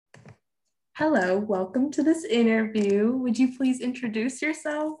Hello, welcome to this interview. Would you please introduce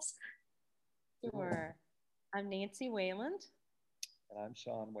yourselves? Sure. I'm Nancy Wayland. And I'm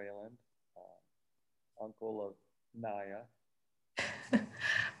Sean Wayland, uncle of Naya.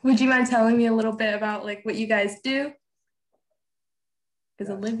 Would you mind telling me a little bit about what you guys do as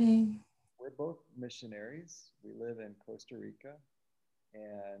a living? We're both missionaries. We live in Costa Rica,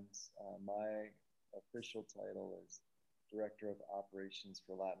 and my official title is Director of Operations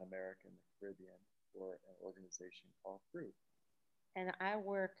for Latin America and the Caribbean for an organization called Cru. And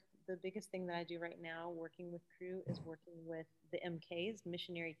the biggest thing that I do right now working with Cru is working with the MKs,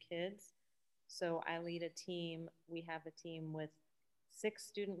 Missionary Kids. So I lead a team. We have a team with 6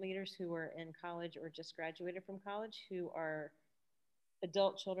 student leaders who are in college or just graduated from college who are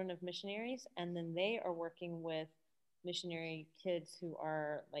adult children of missionaries. And then they are working with missionary kids who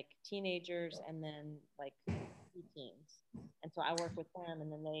are like teenagers and then like teens. And so I work with them,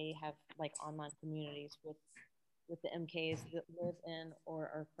 and then they have like online communities with the MKs that live in or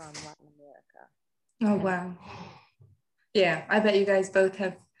are from Latin America. Oh, wow. Yeah, I bet you guys both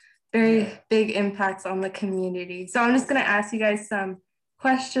have very big impacts on the community. So I'm just going to ask you guys some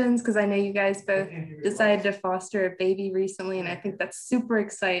questions because I know you guys both decided to foster a baby recently, and I think that's super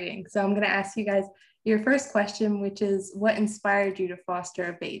exciting. So I'm going to ask you guys your first question, which is what inspired you to foster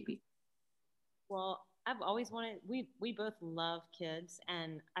a baby? Well, I've always wanted, we both love kids,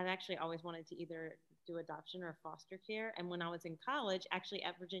 and I've actually always wanted to either do adoption or foster care. And when I was in college, actually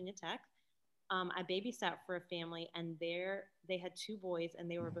at Virginia Tech, I babysat for a family, and they had 2 boys, and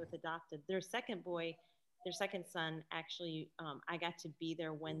they were both adopted. Their second son, actually, I got to be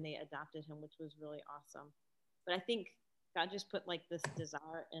there when they adopted him, which was really awesome. But I think God just put like this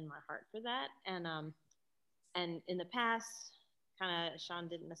desire in my heart for that, and in the past, kind of Sean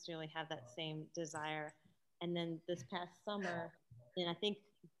didn't necessarily have that same desire. And then this past summer, in I think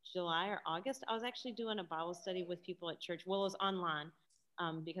July or August, I was actually doing a Bible study with people at church. Well, it was online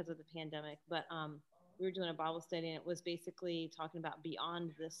because of the pandemic, but we were doing a Bible study, and it was basically talking about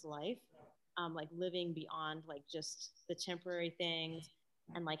beyond this life, like living beyond like just the temporary things,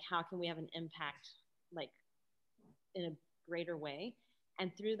 and like how can we have an impact like in a greater way. And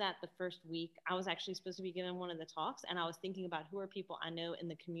through that, the first week, I was actually supposed to be giving one of the talks, and I was thinking about who are people I know in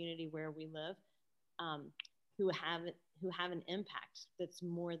the community where we live, um, who have an impact that's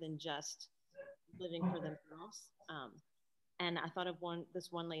more than just living for themselves. And I thought of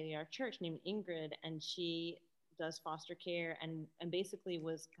this one lady at our church named Ingrid, and she does foster care, and basically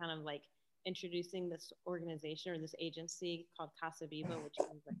was kind of like introducing this organization or this agency called Casa Viva, which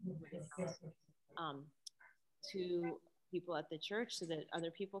means like living house, to people at the church so that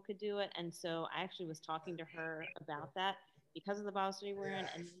other people could do it. And so I actually was talking to her about that because of the Bible study we're in,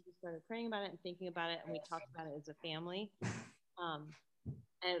 and we just started praying about it and thinking about it, and we talked about it as a family. And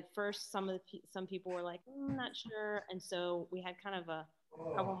at first, some people were like, not sure, and so we had kind of a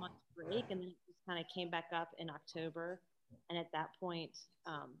couple months break, and then it just kind of came back up in October. And at that point,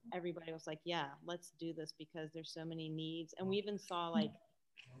 everybody was like, yeah, let's do this because there's so many needs. And we even saw like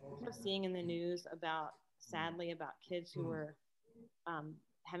seeing in the news sadly about kids who were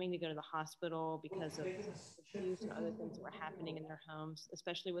having to go to the hospital because of abuse and other things that were happening in their homes,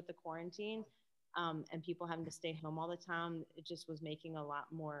 especially with the quarantine, and people having to stay home all the time. It just was making a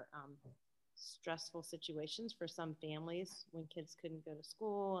lot more stressful situations for some families when kids couldn't go to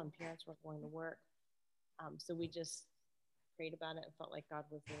school and parents weren't going to work. So we just prayed about it and felt like God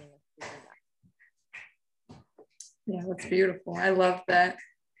was leading us to do that. Yeah, that's beautiful. I love that.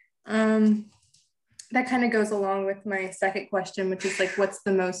 That kind of goes along with my second question, which is like, what's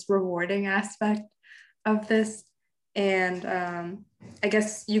the most rewarding aspect of this? And I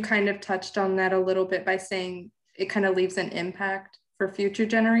guess you kind of touched on that a little bit by saying it kind of leaves an impact for future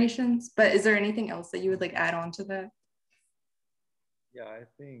generations. But is there anything else that you would like add on to that? Yeah, I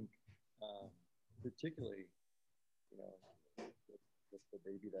think particularly, with the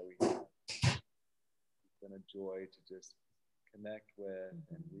baby that we have, it's been a joy to just connect with,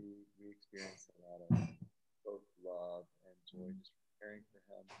 and we experience a lot of both love and joy just preparing for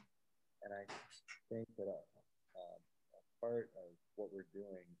him. And I think that a part of what we're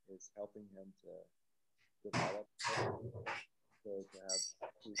doing is helping him to develop, so to have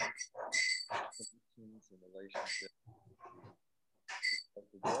connections and relationships,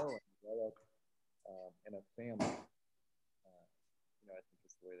 to grow and develop in a family. I think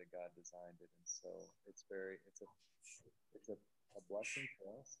it's the way that God designed it, and so it's a blessing for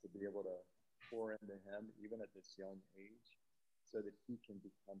us to be able to pour into him even at this young age, so that he can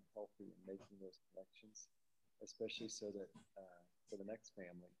become healthy in making those connections, especially so that for the next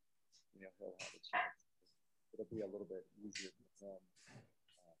family, he'll have a chance. It'll be a little bit easier for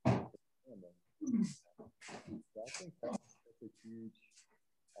him them. So I think that's a huge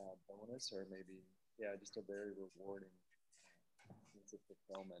bonus, or maybe, yeah, just a very rewarding sense of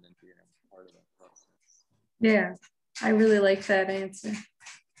fulfillment and being a part of that process. Yeah, I really like that answer.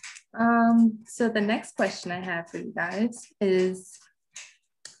 So the next question I have for you guys is,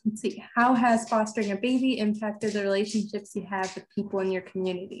 let's see, how has fostering a baby impacted the relationships you have with people in your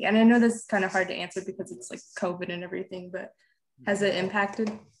community? And I know this is kind of hard to answer because it's like COVID and everything, but has it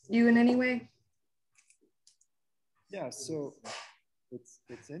impacted you in any way? Yeah, so it's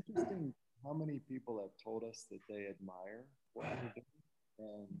interesting how many people have told us that they admire what we're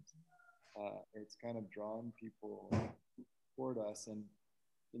doing, and it's kind of drawn people toward us. And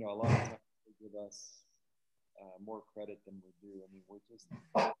you know, a lot of times they give us more credit than we do. I mean, we're just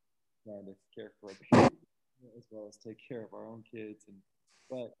trying to care for a baby as well as take care of our own kids.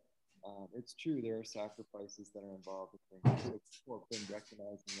 But it's true, there are sacrifices that are involved with things. So people have been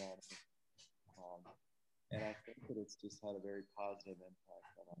recognizing that. And I think that it's just had a very positive impact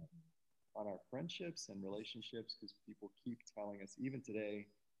on our friendships and relationships, because people keep telling us, even today,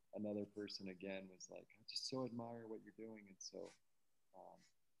 another person again was like, I just so admire what you're doing. And so,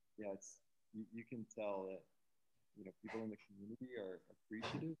 yeah, you can tell that, you know, people in the community are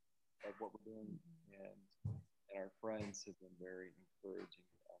appreciative of what we're doing, and our friends have been very encouraging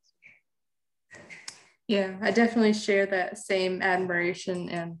to us. Yeah, I definitely share that same admiration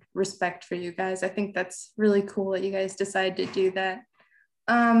and respect for you guys. I think that's really cool that you guys decided to do that.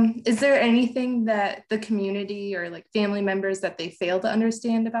 Is there anything that the community or like family members that they fail to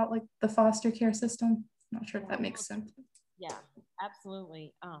understand about like the foster care system? I'm not sure if that makes sense. Yeah,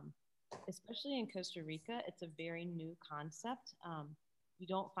 absolutely. Especially in Costa Rica, it's a very new concept. You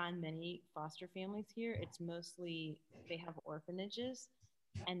don't find many foster families here. It's mostly, they have orphanages.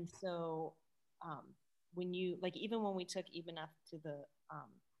 And so when you, like, even when we took Ibanez to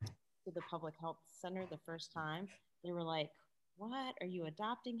the public health center the first time, they were like, what, are you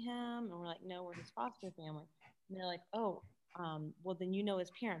adopting him? And we're like, no, we're his foster family. And they're like, oh, well, then you know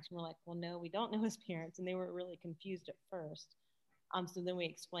his parents. And we're like, well, no, we don't know his parents. And they were really confused at first. So then we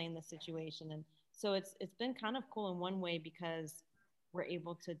explained the situation. And so it's been kind of cool in one way, because we're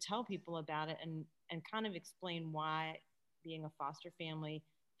able to tell people about it and kind of explain why being a foster family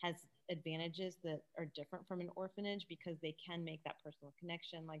has advantages that are different from an orphanage, because they can make that personal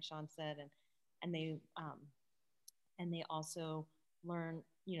connection, like Sean said, and they also learn,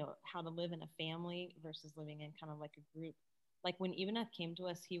 you know, how to live in a family versus living in kind of like a group. Like when Ibanez came to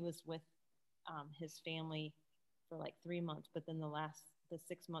us, he was with his family for like 3 months, but then the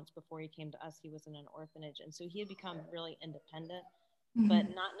 6 months before he came to us, he was in an orphanage. And so he had become really independent,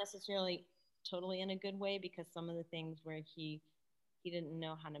 but not necessarily totally in a good way, because some of the things where he didn't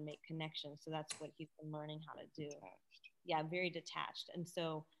know how to make connections. So that's what he's been learning how to do. Yeah, very detached. And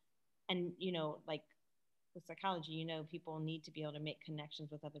so, and you know, like with psychology, you know, people need to be able to make connections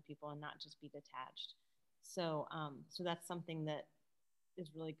with other people and not just be detached. So so that's something that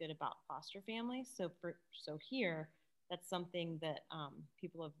is really good about foster families. So here, that's something that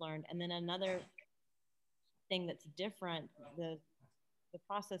people have learned. And then another thing that's different, the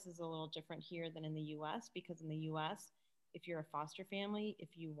process is a little different here than in the US, because in the US, if you're a foster family, if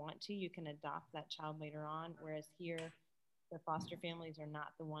you want to, you can adopt that child later on. Whereas here, the foster families are not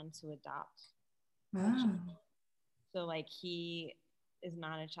the ones who adopt. Wow. So like he is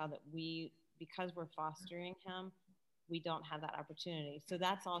not a child that because we're fostering him, we don't have that opportunity. So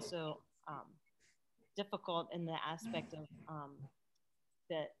that's also difficult in the aspect of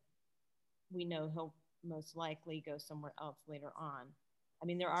that we know he'll most likely go somewhere else later on. I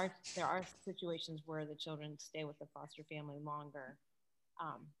mean, there are situations where the children stay with the foster family longer.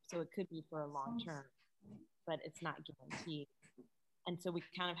 So it could be for a long term, but it's not guaranteed. And so we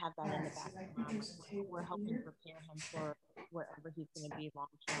kind of have that in the back of the mind. We're helping prepare him for wherever he's going to be long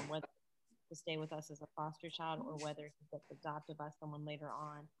term, whether to stay with us as a foster child or whether he gets adopted by someone later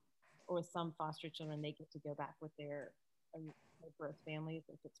on. Or with some foster children, they get to go back with their birth families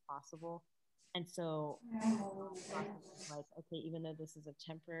if it's possible. And so, like, okay, even though this is a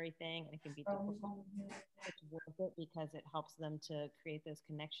temporary thing and it can be difficult, it's worth it because it helps them to create those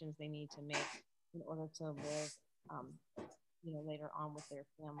connections they need to make in order to live, you know, later on with their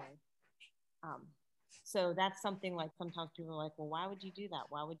family. So that's something like sometimes people are like, well, why would you do that?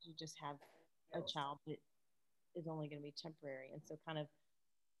 Why would you just have a child that is only going to be temporary? And so kind of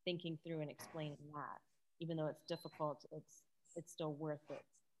thinking through and explaining that, even though it's difficult, it's still worth it.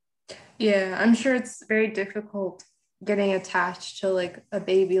 Yeah, I'm sure it's very difficult getting attached to like a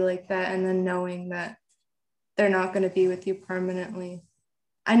baby like that and then knowing that they're not going to be with you permanently.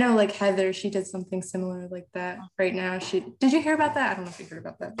 I know like Heather, she did something similar like that right now. Did you hear about that? I don't know if you heard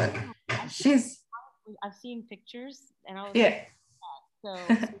about that, but she's. I've seen pictures, and I was Yeah. Like,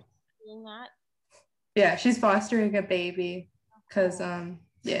 so doing that. Yeah, she's fostering a baby because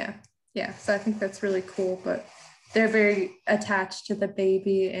yeah. So I think that's really cool. But they're very attached to the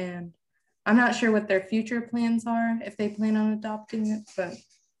baby, and I'm not sure what their future plans are if they plan on adopting it, but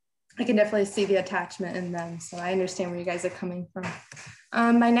I can definitely see the attachment in them. So I understand where you guys are coming from.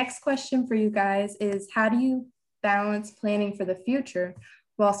 My next question for you guys is, how do you balance planning for the future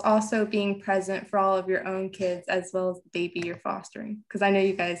whilst also being present for all of your own kids as well as the baby you're fostering? Because I know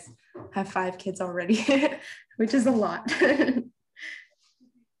you guys have 5 kids already, which is a lot.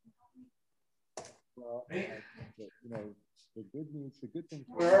 Well, you know, the good thing.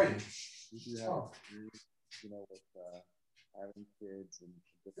 Where are you? We do have, you know, with having kids and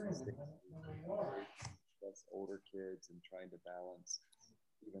different stages, that's older kids and trying to balance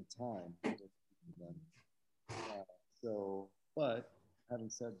even time with them. So, but having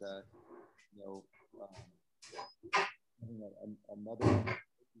said that, you know, a mother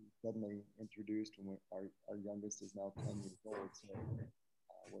suddenly introduced when our youngest is now 10 years old, so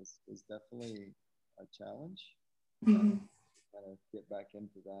was definitely a challenge. Mm-hmm. Kind of get back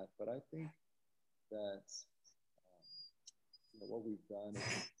into that, but I think that you know, what we've done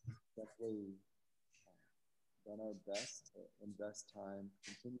is definitely done our best to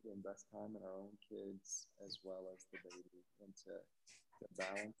continue to invest time in our own kids as well as the baby, and to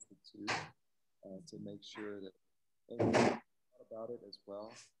balance the two, to make sure that, and we thought about it as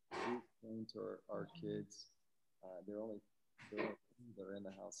well. We explained to our kids, they're only they're in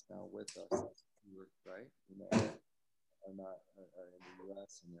the house now with us, right? You know, are in the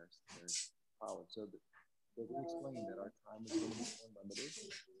U.S. and they're college, so but we explained that our time is going to be more limited,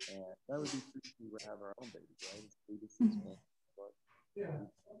 and that would be true if we would have our own baby, right? It's 3 to 6 months, but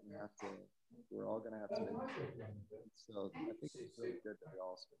we're all going to have to make it. So I think it's really good that we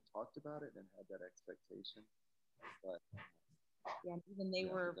all talked about it and had that expectation. But yeah, even they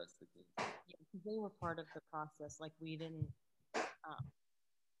were, they were part of the process. Like we didn't,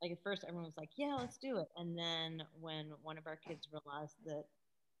 like at first everyone was like, yeah, let's do it. And then when one of our kids realized that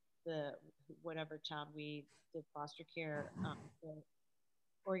whatever child we did foster care, the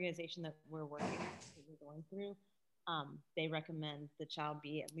organization that we're going through, they recommend the child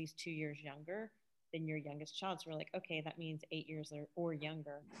be at least 2 years younger than your youngest child. So we're like, okay, that means 8 years or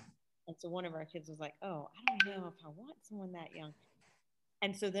younger. And so one of our kids was like, oh, I don't know if I want someone that young.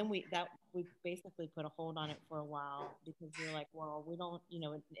 And so then we basically put a hold on it for a while, because we were like, well, we don't, you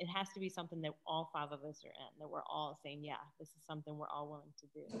know, it has to be something that all 5 of us are in, that we're all saying, yeah, this is something we're all willing to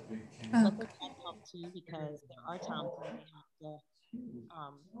do. So I think that helped too, because there are times when we have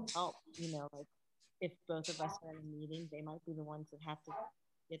to help, you know, like if both of us are in a meeting, they might be the ones that have to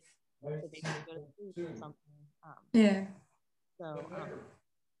get the baby to go to sleep or something. Yeah. So,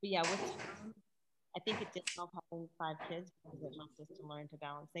 but yeah, with time, I think it did help having 5 kids, because it helped us to learn to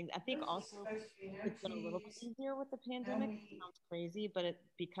balance things. I think also it's been a little bit easier with the pandemic. It sounds crazy, but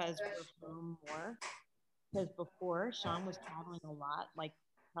because we're home more. Because before, Sean was traveling a lot, like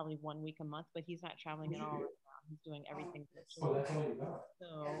probably 1 week a month, but he's not traveling at all right now. He's doing everything virtually.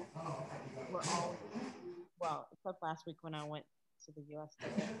 So we're all, well, except last week when I went to the U.S.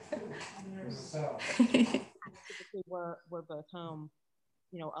 Typically, we're both home,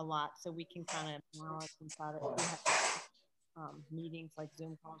 you know, a lot, so we can kind of balance inside it. We have meetings like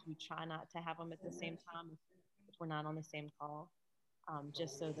Zoom calls. We try not to have them at the same time if we're not on the same call,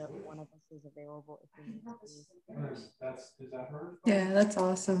 just so that one of us is available if we need to be. Yeah, that's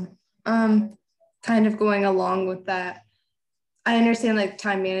awesome. Kind of going along with that, I understand like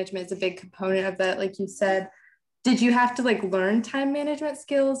time management is a big component of that, like you said. Did you have to like learn time management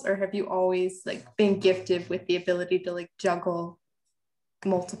skills, or have you always like been gifted with the ability to like juggle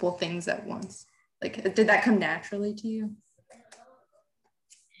multiple things at once? Like, did that come naturally to you?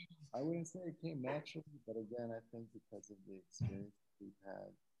 I wouldn't say it came naturally, but again, I think because of the experience we've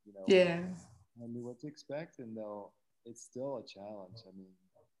had, you know, yeah, I knew what to expect, and though it's still a challenge. I mean,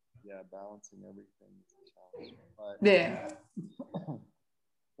 yeah, balancing everything is a challenge, but yeah,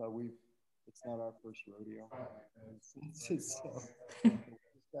 but it's not our first rodeo. So just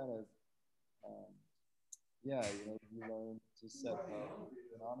kind of, yeah, you know, you learn to set up.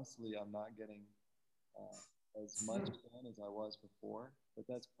 And honestly, I'm not getting as much done as I was before, but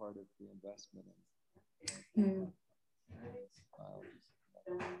that's part of the investment. And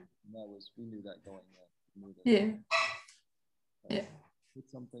we knew that going in. Yeah. Put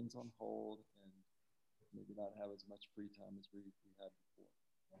some things on hold and maybe not have as much free time as we had before.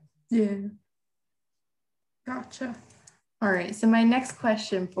 Yeah. Gotcha. All right. So my next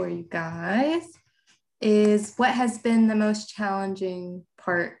question for you guys is, what has been the most challenging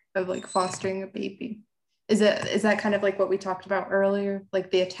part of like fostering a baby? Is that kind of like what we talked about earlier, like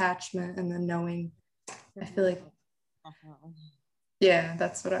the attachment and the knowing? I feel like, yeah,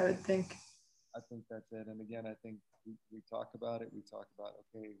 that's what I would think. I think that's it. And again, I think we talk about it. We talk about,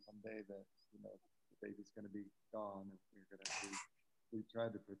 okay, someday that, you know, the baby's going to be gone. And we try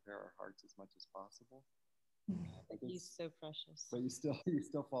to prepare our hearts as much as possible. He's so precious. But you still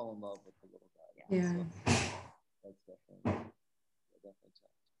fall in love with the little guy. Yeah. So that's definitely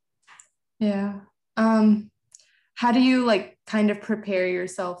challenging. Yeah. How do you like kind of prepare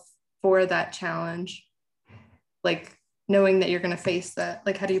yourself for that challenge? Like knowing that you're going to face that,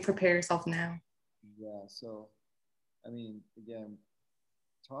 like how do you prepare yourself now? Yeah. So, I mean, again,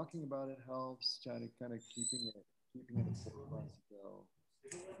 talking about it helps. Trying to kind of keeping it a forefront to go.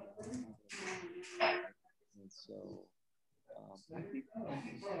 And so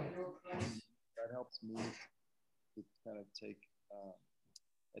that helps me to kind of take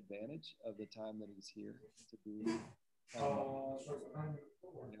advantage of the time that he's here to be. You know,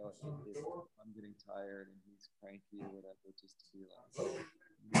 if I'm getting tired and he's cranky or whatever, just to be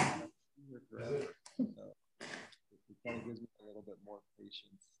like, you're here forever. So it kind of gives me a little bit more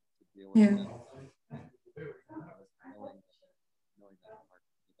patience to deal with that. Knowing that part.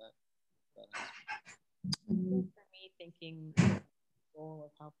 That helps me. For me, thinking the goal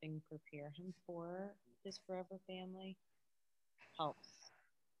of helping prepare him for his forever family helps.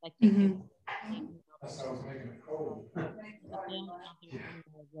 Like thinking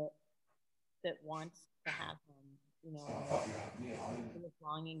that wants to have him, you know, is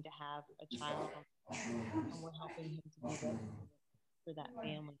longing to have a child, and we're helping him to be ready for that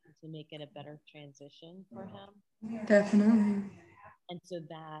family to make it a better transition for him. Definitely. And so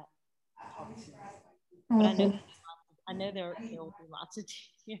that helps me. But I know there will be lots of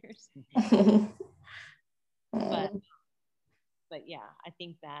tears. but yeah, I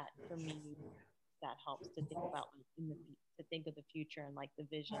think that for me, that helps to think about to think of the future and like the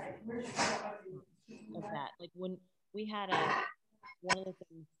vision of that. Like when we had one of the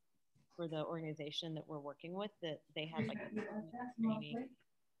things for the organization that we're working with, that they had like training.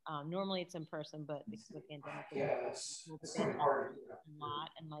 Normally it's in person, but because of the pandemic, they had a lot,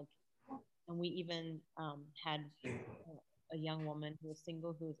 and we even had a young woman who's a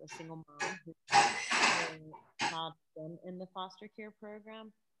single mom who's child been in the foster care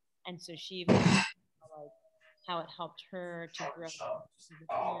program, and so she even like how it helped her to grow up as a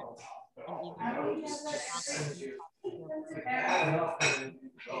parent, and even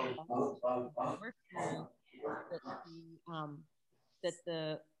that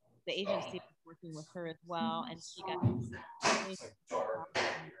the agency was working with her as well, and she got when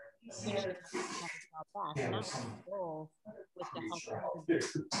she got back, and that was the goal, was to help her to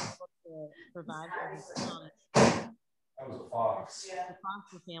provide for her son. That was a fox. The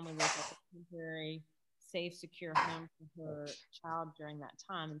foster family was like a temporary, safe, secure home for her child during that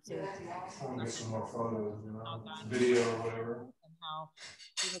time. And so some more photos, you know, video or whatever. And how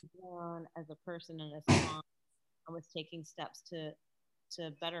she was grown as a person and as a mom, and was taking steps to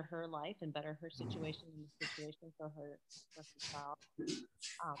better her life and better her situation and the situation for her child.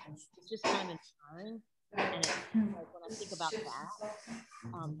 It's just kind of inspiring. And it's like when I think about that,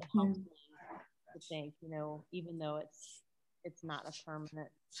 it helps me to think, you know, even though it's not a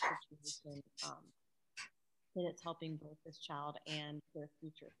permanent situation, that it's helping both this child and their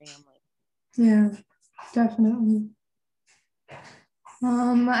future family. Yeah, definitely.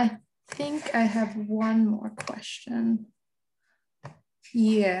 I think I have one more question.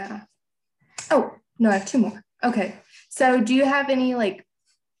 Yeah. Oh, no, I have two more. Okay. So do you have any like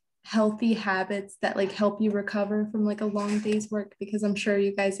healthy habits that like help you recover from like a long day's work? Because I'm sure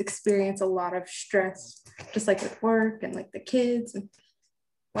you guys experience a lot of stress, just like with work and like the kids and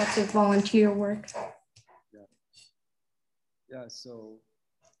lots of volunteer work. Yeah, so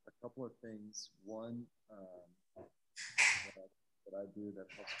a couple of things. One, that I do that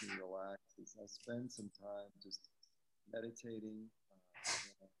helps me relax is I spend some time just meditating,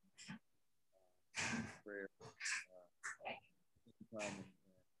 prayer, time in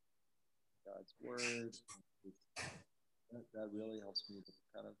God's word. That really helps me to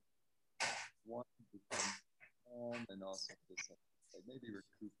kind of become calm, and also just like maybe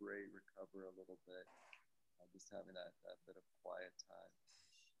recover a little bit. Just having that bit of quiet time.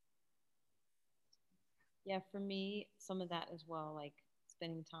 Yeah, for me, some of that as well, like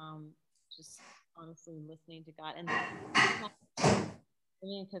spending time just honestly listening to God. And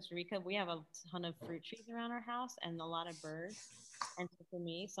in Costa Rica, we have a ton of fruit trees around our house and a lot of birds. And so for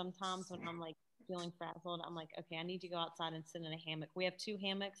me, sometimes when I'm like feeling frazzled, I'm like, okay, I need to go outside and sit in a hammock. We have 2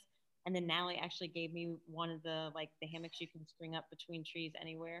 hammocks. And then Natalie actually gave me one of the hammocks you can string up between trees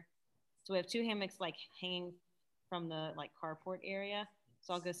anywhere. So we have 2 hammocks like hanging from the like carport area.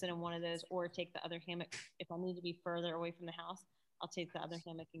 So I'll go sit in one of those or take the other hammock. If I need to be further away from the house, I'll take the other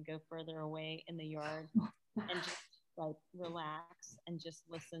hammock and go further away in the yard and just like relax and just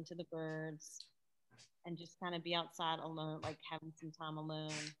listen to the birds and just kind of be outside alone, like having some time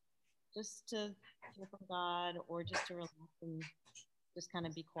alone, just to hear from God or just to relax and just kind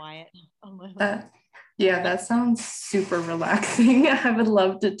of be quiet alone. Yeah, that sounds super relaxing. I would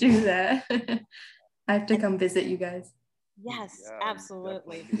love to do that. I have to come visit you guys. Yes,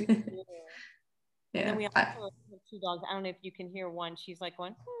 absolutely. Yeah. And then we also have 2 dogs. I don't know if you can hear one. She's like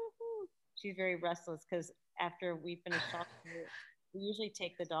going, woo-hoo. She's very restless because after we finish talking, we usually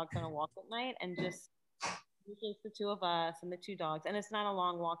take the dogs on a walk at night and just usually it's the 2 of us and the 2 dogs. And it's not a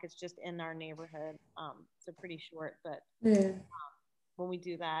long walk. It's just in our neighborhood. So pretty short. But when we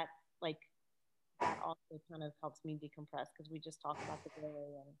do that, like that also kind of helps me decompress because we just talk about the day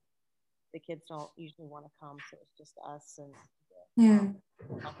and the kids don't usually want to come. So it's just us and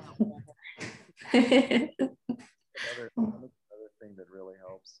Another thing that really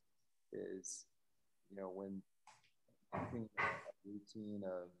helps is, when thinking a routine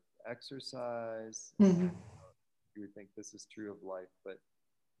of exercise, you would think this is true of life, but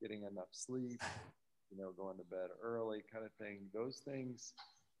getting enough sleep, going to bed early kind of thing, those things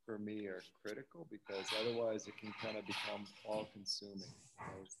for me are critical because otherwise it can kind of become all consuming.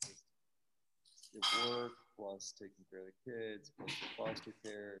 It's just your work plus taking care of the kids plus the foster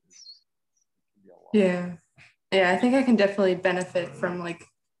care. It can be a lot. Yeah, I think I can definitely benefit from like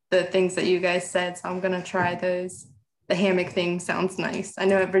the things that you guys said. So I'm gonna try those. The hammock thing sounds nice. I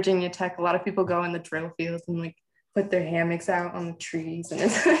know at Virginia Tech, a lot of people go in the drill fields and like put their hammocks out on the trees, and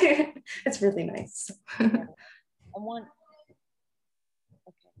it's really nice. And one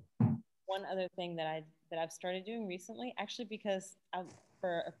other thing that I've started doing recently, actually, because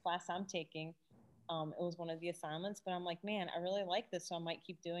for a class I'm taking, it was one of the assignments, but I'm like, man, I really like this, so I might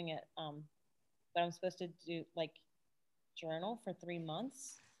keep doing it. But I'm supposed to do like journal for 3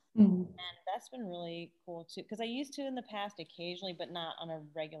 months. And that's been really cool too, because I used to in the past occasionally, but not on a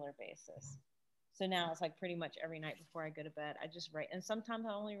regular basis. So now it's like pretty much every night before I go to bed, I just write. And sometimes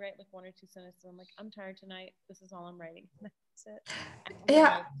I only write like 1 or 2 sentences. I'm like, I'm tired tonight. This is all I'm writing. That's it.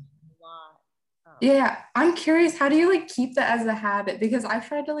 Yeah. Yeah, I'm curious, how do you like keep that as a habit? Because I've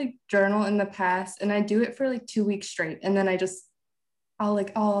tried to like journal in the past and I do it for like 2 weeks straight. And then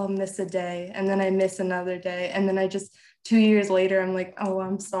I'll miss a day and then I miss another day. And then 2 years later, I'm like, oh,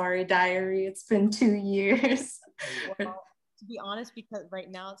 I'm sorry, diary. It's been 2 years. Well, to be honest, because right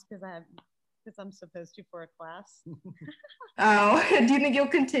now it's because I'm supposed to for a class. Oh, do you think you'll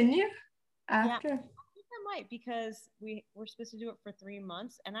continue after? Yeah, I think I might because we're supposed to do it for 3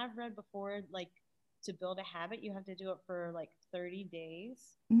 months. And I've read before, like to build a habit, you have to do it for like 30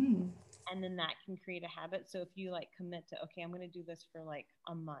 days. And then that can create a habit. So if you like commit to, okay, I'm going to do this for like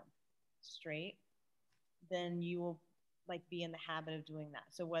a month straight, then you will like be in the habit of doing that.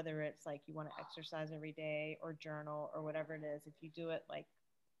 So whether it's like you want to exercise every day or journal or whatever it is, if you do it like,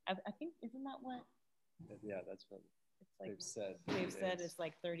 I think, isn't that what? Yeah, that's what it's like, they've said. They've said it's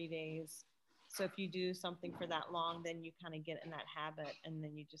like 30 days. So if you do something for that long, then you kind of get in that habit and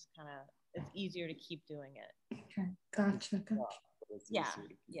then you just kind of, it's easier to keep doing it. Okay, gotcha.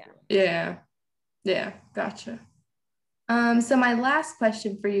 Yeah, gotcha. So my last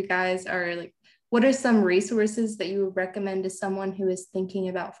question for you guys are like, what are some resources that you would recommend to someone who is thinking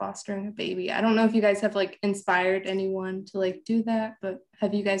about fostering a baby? I don't know if you guys have like inspired anyone to like do that, but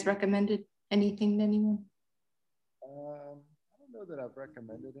have you guys recommended anything to anyone? I don't know that I've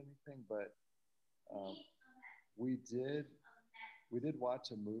recommended anything, but we did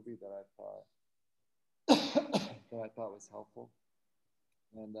watch a movie that I thought was helpful,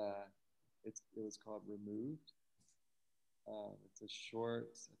 and it was called Removed. It's a short.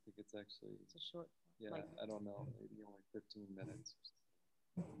 I think it's a short. Yeah, like, I don't know, maybe only 15 minutes.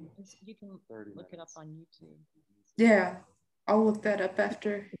 You can look it up on YouTube. Yeah, I'll look that up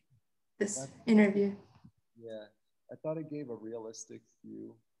after this interview. Yeah, I thought it gave a realistic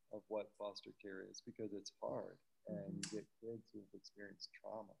view of what foster care is because it's hard, and you get kids who've experienced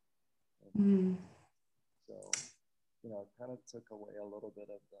trauma. So, it kind of took away a little bit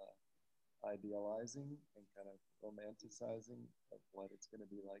of the idealizing and kind of romanticizing of what it's going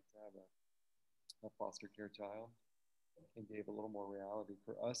to be like to have a foster care child, and gave a little more reality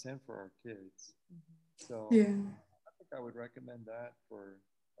for us and for our kids. So I think I would recommend that for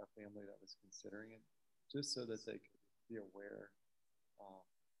a family that was considering it, just so that they could be aware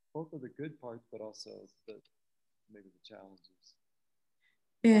both of the good parts, but also maybe the challenges.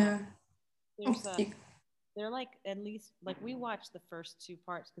 Yeah. There's they're like, at least, like, we watched the first two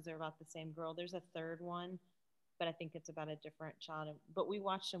parts because they're about the same girl. There's a third one, but I think it's about a different child. But we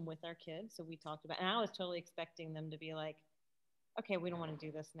watched them with our kids, so we talked about, and I was totally expecting them to be like, okay, we don't want to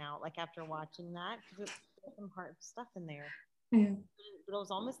do this now. Like after watching that, because there's some hard stuff in there. Yeah. But it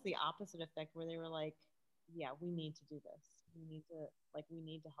was almost the opposite effect, where they were like, yeah, we need to do this. We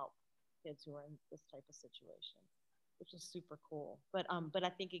need to help kids who are in this type of situation, which is super cool. But I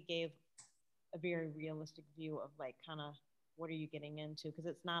think it gave a very realistic view of like kind of what are you getting into, because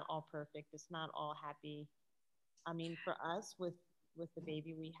it's not all perfect, it's not all happy. I mean, for us with the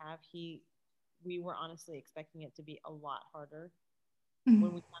baby we have, we were honestly expecting it to be a lot harder. Mm-hmm.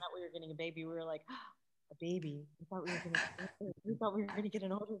 When we found out we were getting a baby, we were like, a baby, we thought we were gonna get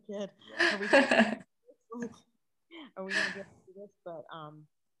an older kid. Are we gonna are we gonna be able to do this?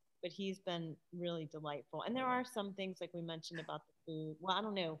 But he's been really delightful. And there are some things, like we mentioned about the food. Well, I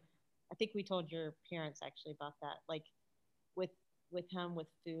don't know, I think we told your parents actually about that. Like with him with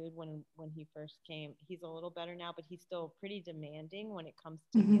food, when he first came, he's a little better now, but he's still pretty demanding when it comes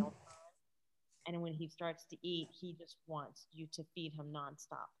to Mm-hmm. meal time. And when he starts to eat, he just wants you to feed him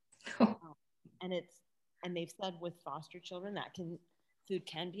nonstop. And they've said with foster children that food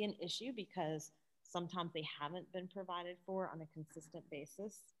can be an issue, because sometimes they haven't been provided for on a consistent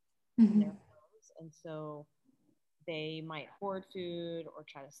basis in their homes, and so they might hoard food or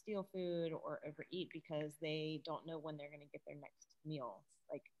try to steal food or overeat because they don't know when they're going to get their next meal.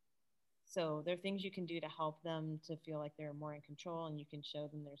 Like, so there are things you can do to help them to feel like they're more in control, and you can show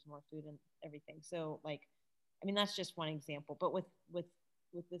them there's more food and everything. So like, I mean, that's just one example. But with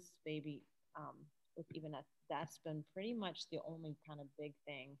this baby, with even that's been pretty much the only kind of big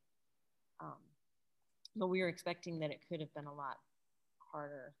thing. But we were expecting that it could have been a lot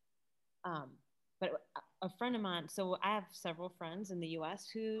harder. But a friend of mine, so I have several friends in the US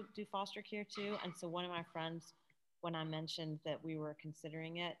who do foster care too. And so one of my friends, when I mentioned that we were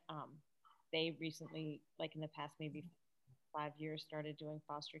considering it, they recently, like in the past maybe 5 years, started doing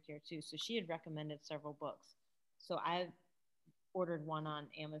foster care too. So she had recommended several books. So I ordered one on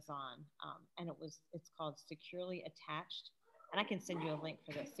Amazon, and it's called Securely Attached. And I can send you a link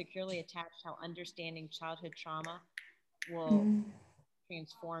for this. Securely Attached: How Understanding Childhood Trauma Will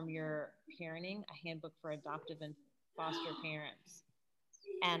Transform Your Parenting, a handbook for adoptive and foster parents.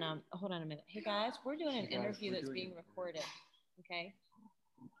 And hold on a minute. Hey guys, we're doing an interview that's being recorded. Okay.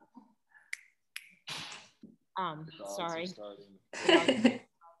 Sorry. Kids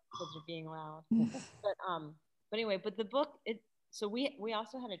are being loud. But anyway, but the book, so we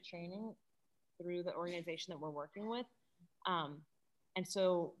also had a training through the organization that we're working with. And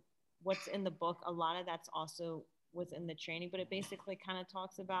so what's in the book, a lot of that's also within the training, but it basically kind of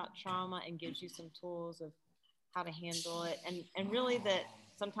talks about trauma and gives you some tools of how to handle it. And really that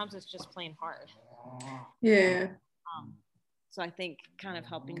sometimes it's just plain hard. Yeah. So I think kind of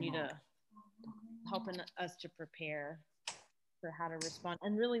helping us to prepare for how to respond,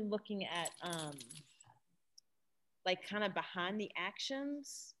 and really looking at like kind of behind the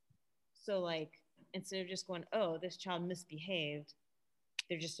actions. So like, instead of just going, oh, this child misbehaved,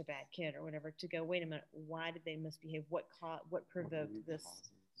 they're just a bad kid or whatever, to go, wait a minute, why did they misbehave? What provoked this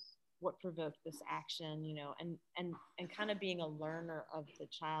action, and kind of being a learner of the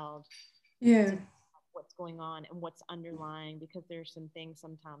child. Yeah. What's going on and what's underlying, because there's some things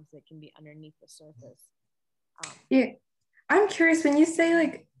sometimes that can be underneath the surface. Yeah. I'm curious, when you say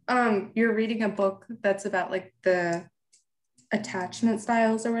like you're reading a book that's about like the attachment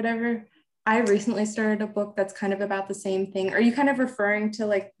styles or whatever, I recently started a book that's kind of about the same thing. Are you kind of referring to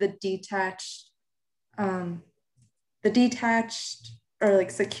like the detached or like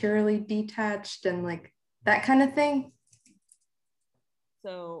securely detached and like that kind of thing?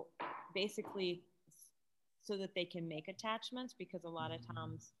 So basically, so that they can make attachments, because a lot of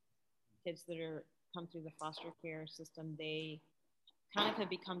times kids that come through the foster care system, they kind of have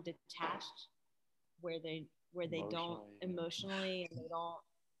become detached, where they don't emotionally, and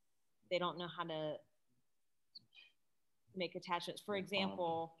they don't know how to make attachments. For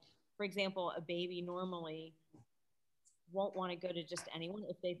example, a baby normally won't want to go to just anyone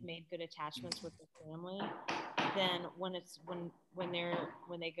if they've made good attachments with their family. Then when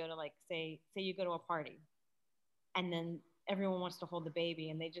they go to, like, say you go to a party, and then everyone wants to hold the baby,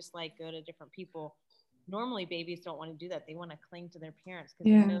 and they just like go to different people. Normally babies don't want to do that. They want to cling to their parents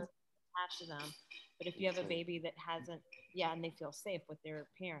because they know they're attached to them. But if you have a baby that hasn't, and they feel safe with their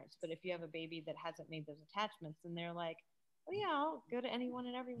parents. But if you have a baby that hasn't made those attachments, then they're like, oh yeah, I'll go to anyone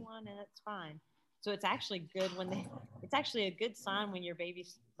and everyone, and it's fine. So it's actually good it's actually a good sign when your baby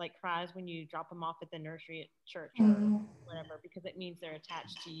like cries when you drop them off at the nursery at church or whatever, because it means they're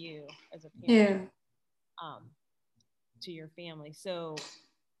attached to you as a parent, to your family. So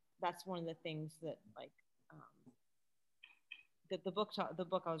that's one of the things that like that the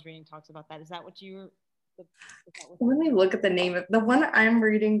book I was reading talks about that. Is that what you were? Let me look at the name of the one I'm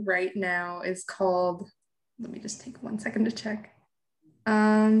reading right now is called, let me just take 1 second to check.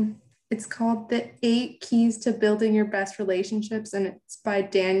 It's called The 8 Keys to Building Your Best Relationships, and it's by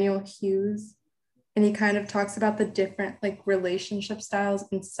Daniel Hughes. And he kind of talks about the different like relationship styles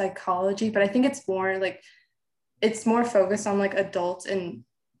in psychology, but I think it's more focused on like adults and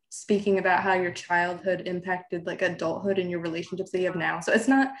speaking about how your childhood impacted like adulthood and your relationships that you have now. So it's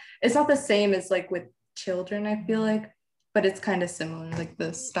not the same as like with children, I feel like, but it's kind of similar, like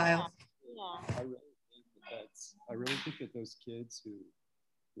the style. Yeah. I really think that those kids who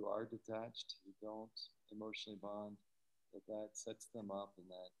are detached, who don't emotionally bond, that sets them up and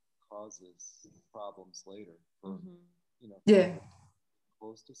that causes problems later for,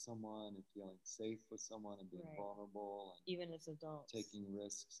 close to someone and feeling safe with someone and being vulnerable, and even as adults taking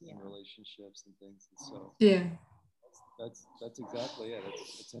risks in relationships and things. And so that's exactly it.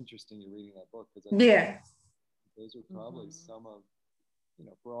 It's interesting you're reading that book, because those are probably some of,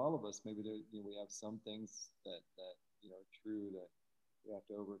 for all of us, maybe we have some things that are true that we have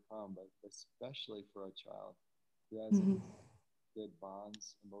to overcome, but especially for a child who hasn't good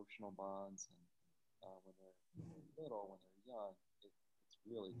bonds, emotional bonds, and when they're little, when they're young, it's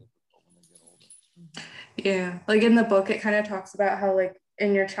really difficult when they get older. Yeah, like in the book, it kind of talks about how like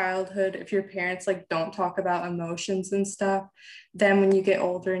in your childhood, if your parents like don't talk about emotions and stuff, then when you get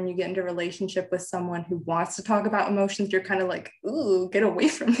older and you get into a relationship with someone who wants to talk about emotions, you're kind of like, ooh, get away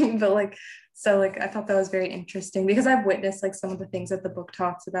from me. But like, so like I thought that was very interesting, because I've witnessed like some of the things that the book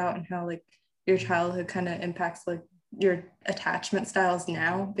talks about and how like your childhood kind of impacts like your attachment styles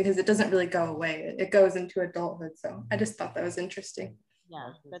now, because it doesn't really go away. It goes into adulthood. So I just thought that was interesting. Yeah,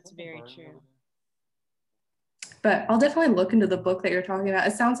 that's very true. But I'll definitely look into the book that you're talking about.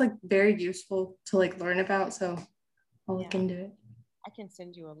 It sounds like very useful to like learn about, so I'll look into it. I can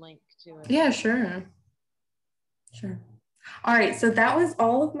send you a link to it. Yeah, sure. All right, so that was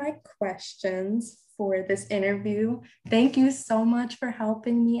all of my questions for this interview. Thank you so much for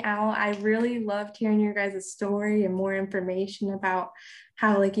helping me out. I really loved hearing your guys' story and more information about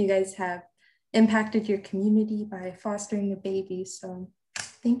how like you guys have impacted your community by fostering a baby. So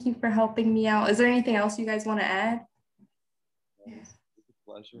thank you for helping me out. Is there anything else you guys want to add? It's a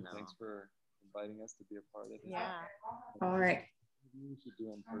pleasure. No. Thanks for inviting us to be a part of it. Yeah. All right. We should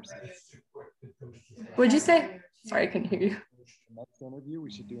do in person. What'd you say? Sorry, I couldn't hear you. The next interview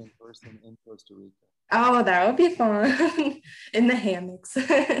we should do in person in Costa Rica. Oh, that would be fun. In the hammocks.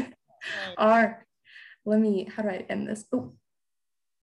 All right. How do I end this? Oh.